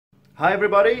Hi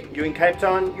everybody, you're in Cape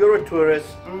Town, you're a tourist,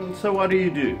 so what do?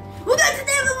 We're going to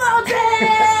Table Mountain!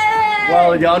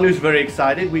 Well, Janu's very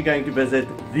excited. We're going to visit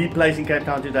the place in Cape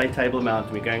Town today, Table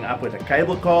Mountain. We're going up with a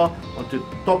cable car onto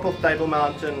top of Table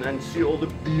Mountain and see all the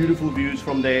beautiful views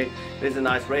from there. There's a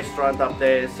nice restaurant up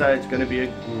there, so it's going to be a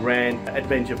grand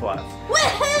adventure for us.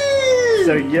 Woohoo!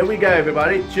 So here we go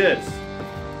everybody, cheers!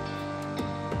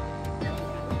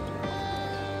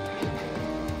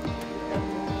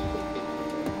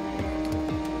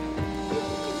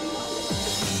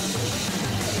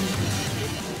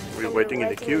 We're waiting in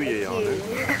the queue here, Janu.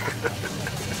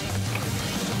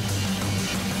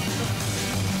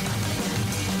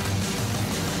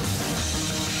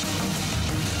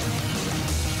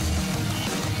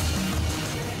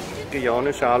 Okay,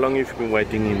 Janu, so how long have you been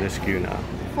waiting in this queue now?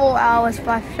 4 hours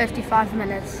by 55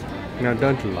 minutes. No,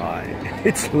 don't lie.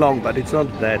 It's long, but it's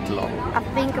not that long. I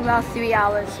think about 3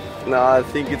 hours. No, I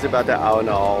think it's about an hour and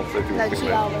a half. That No,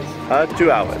 2 hours.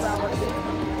 2 hours. 2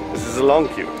 hours. This is a long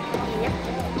queue. Yep.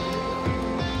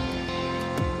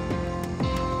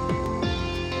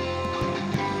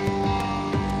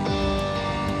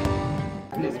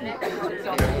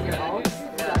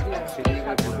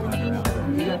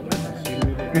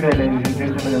 Good day, ladies and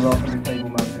gentlemen, and welcome to Table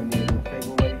Mountain.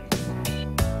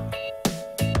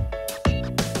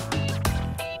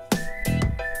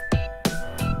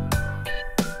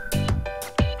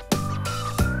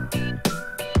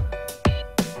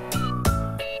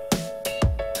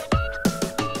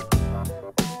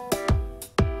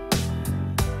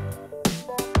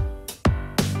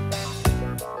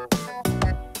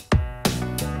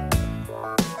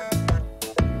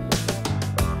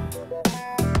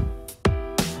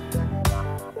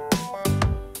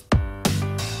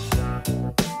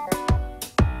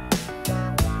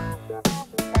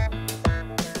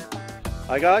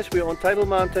 Hi guys, we're on Table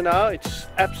Mountain now. It's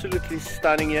absolutely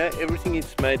stunning here. Everything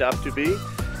is made up to be.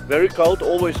 Very cold,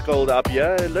 always cold up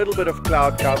here. A little bit of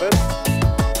cloud cover.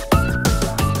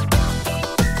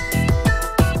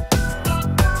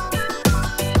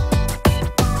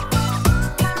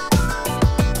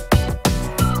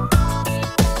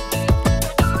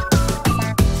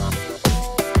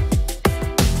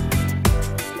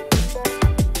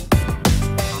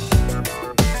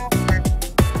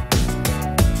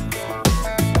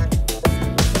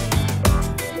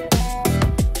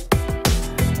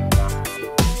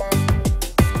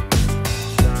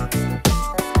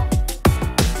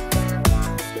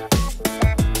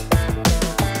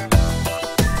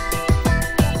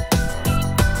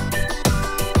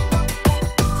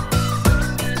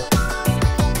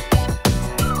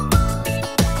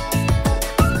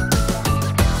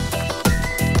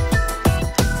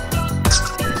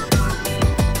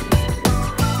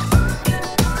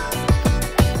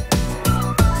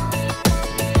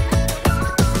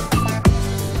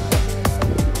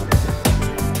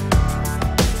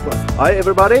 Hi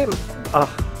everybody.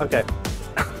 Okay.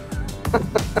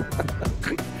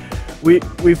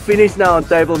 we finished now on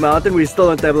Table Mountain. We're still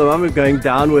on Table Mountain. We're going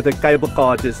down with a cable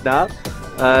car just now.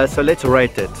 So let's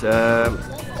rate it.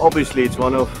 Obviously it's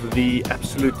one of the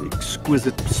absolute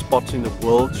exquisite spots in the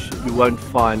world. You won't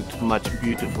find much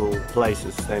beautiful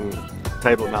places than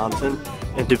Table Mountain,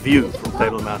 and the view from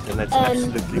Table Mountain, that's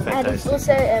absolutely fantastic. And it's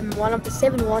also one of the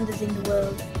 7 wonders in the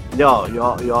world. Yeah,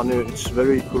 Janu, it's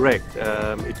very correct.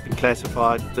 It's been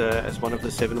classified as one of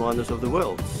the 7 wonders of the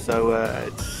world, so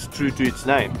it's true to its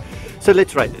name. So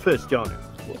let's rate it. First, Janu.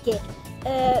 Okay,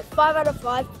 5 out of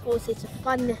 5. Of course, it's a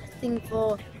fun thing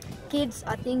for kids.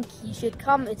 I think you should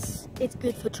come. It's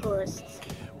good for tourists.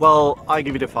 Well, I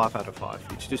give it a 5 out of 5.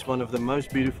 It's just one of the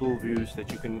most beautiful views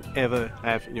that you can ever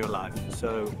have in your life.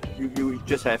 So you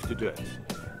just have to do it.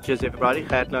 Cheers everybody,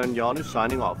 Gertlo and Janu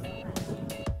signing off.